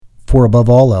For above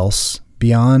all else,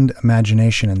 beyond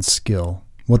imagination and skill,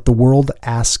 what the world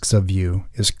asks of you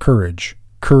is courage.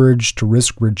 Courage to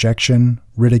risk rejection,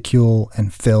 ridicule,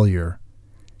 and failure.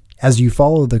 As you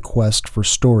follow the quest for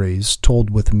stories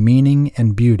told with meaning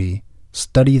and beauty,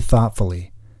 study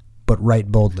thoughtfully, but write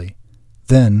boldly.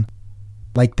 Then,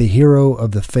 like the hero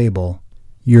of the fable,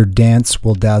 your dance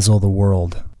will dazzle the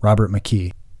world. Robert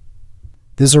McKee.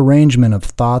 This arrangement of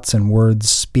thoughts and words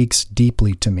speaks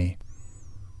deeply to me.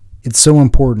 It's so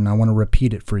important I want to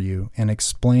repeat it for you and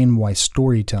explain why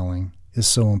storytelling is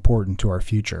so important to our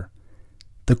future.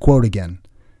 The quote again.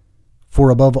 For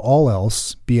above all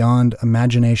else, beyond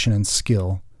imagination and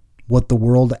skill, what the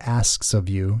world asks of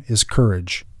you is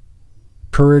courage.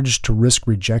 Courage to risk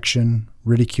rejection,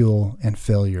 ridicule, and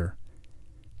failure.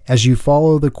 As you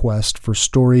follow the quest for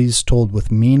stories told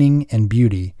with meaning and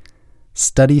beauty,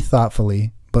 study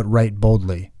thoughtfully, but write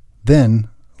boldly. Then,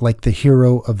 like the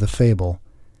hero of the fable,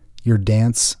 your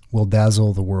dance will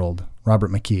dazzle the world. Robert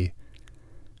McKee.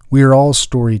 We are all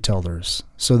storytellers,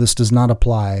 so this does not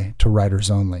apply to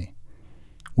writers only.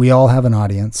 We all have an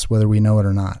audience, whether we know it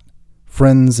or not.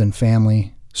 Friends and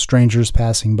family, strangers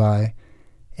passing by,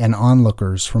 and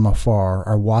onlookers from afar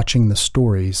are watching the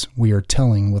stories we are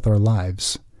telling with our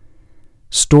lives.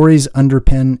 Stories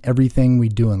underpin everything we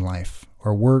do in life,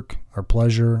 our work, our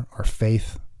pleasure, our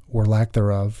faith, or lack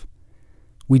thereof.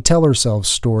 We tell ourselves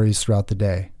stories throughout the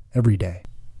day, every day.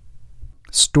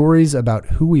 Stories about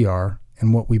who we are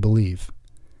and what we believe.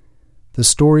 The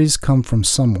stories come from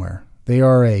somewhere. They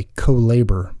are a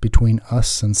co-labor between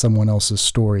us and someone else's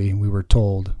story we were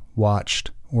told,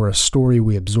 watched, or a story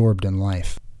we absorbed in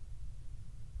life.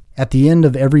 At the end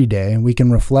of every day, we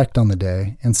can reflect on the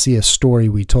day and see a story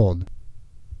we told,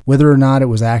 whether or not it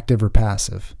was active or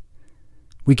passive.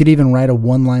 We could even write a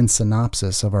one-line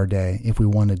synopsis of our day if we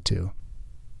wanted to.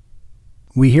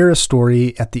 We hear a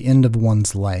story at the end of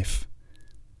one's life.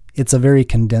 It's a very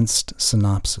condensed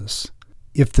synopsis.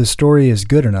 If the story is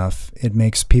good enough, it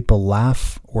makes people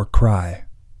laugh or cry.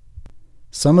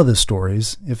 Some of the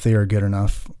stories, if they are good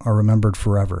enough, are remembered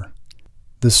forever.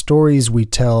 The stories we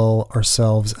tell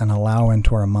ourselves and allow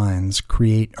into our minds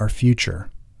create our future.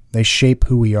 They shape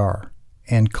who we are,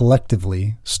 and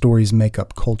collectively, stories make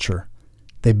up culture.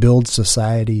 They build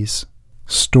societies.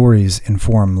 Stories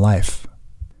inform life.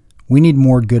 We need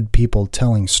more good people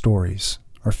telling stories.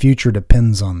 Our future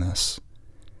depends on this.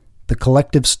 The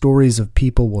collective stories of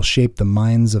people will shape the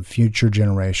minds of future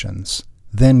generations,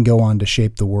 then go on to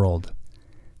shape the world.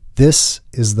 This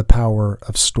is the power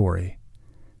of story.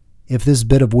 If this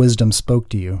bit of wisdom spoke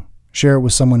to you, share it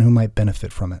with someone who might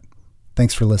benefit from it.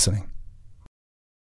 Thanks for listening.